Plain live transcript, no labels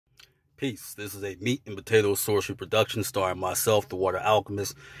Peace. This is a meat and potato sorcery production starring myself, the Water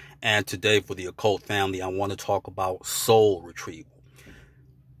Alchemist, and today for the occult family, I want to talk about soul retrieval.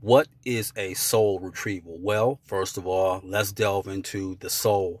 What is a soul retrieval? Well, first of all, let's delve into the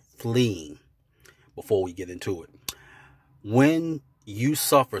soul fleeing before we get into it. When you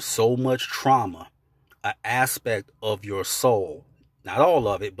suffer so much trauma, an aspect of your soul, not all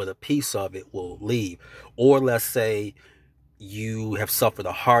of it, but a piece of it will leave. Or let's say you have suffered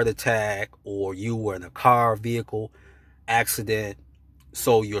a heart attack or you were in a car vehicle accident.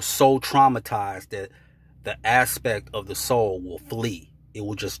 So you're so traumatized that the aspect of the soul will flee. It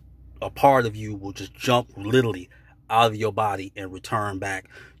will just, a part of you will just jump literally out of your body and return back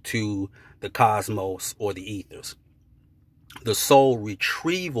to the cosmos or the ethers. The soul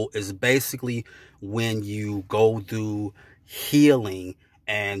retrieval is basically when you go through healing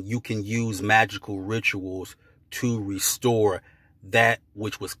and you can use magical rituals to restore that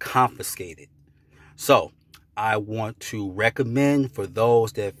which was confiscated. So I want to recommend for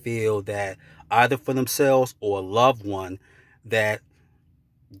those that feel that either for themselves or a loved one that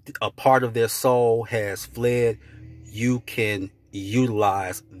a part of their soul has fled, you can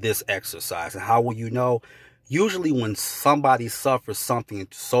utilize this exercise. And how will you know? Usually when somebody suffers something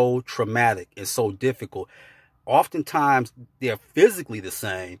so traumatic and so difficult, oftentimes they're physically the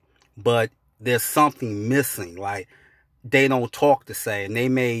same, but there's something missing. Like they don't talk the same. They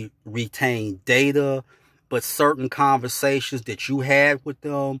may retain data, but certain conversations that you had with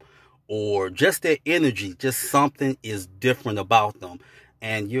them or just their energy, just something is different about them.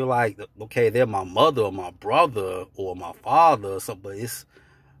 And you're like, okay, they're my mother or my brother or my father or something, but it's,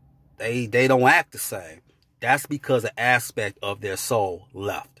 they don't act the same. That's because an aspect of their soul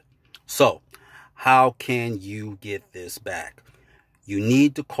left. So how can you get this back? You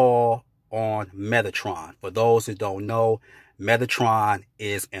need to call on Metatron. For those who don't know, Metatron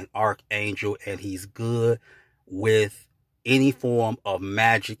is an archangel and he's good with any form of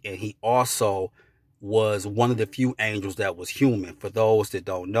magic, and he also was one of the few angels that was human. For those that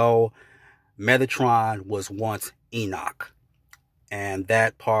don't know, Metatron was once Enoch, and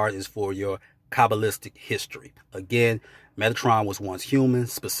that part is for your Kabbalistic history. Again, Metatron was once human,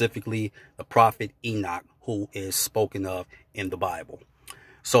 specifically the prophet Enoch, who is spoken of in the Bible.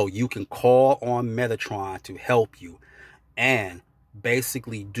 So you can call on Metatron to help you and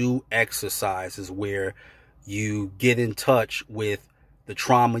basically do exercises where you get in touch with the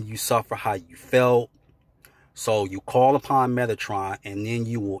trauma you suffer, how you felt. So you call upon Metatron and then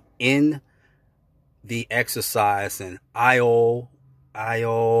you will end the exercise in El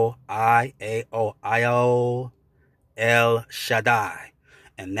Shaddai.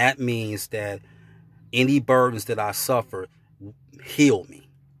 And that means that any burdens that I suffer, heal me.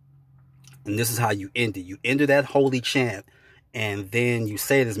 And this is how you end it. You enter that holy chant, and then you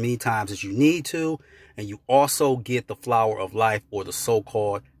say it as many times as you need to, and you also get the flower of life or the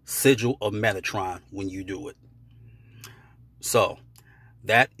so-called sigil of Metatron when you do it. So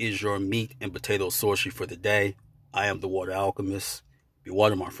that is your meat and potato sorcery for the day. I am the Water Alchemist. Be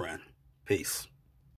water, my friend. Peace.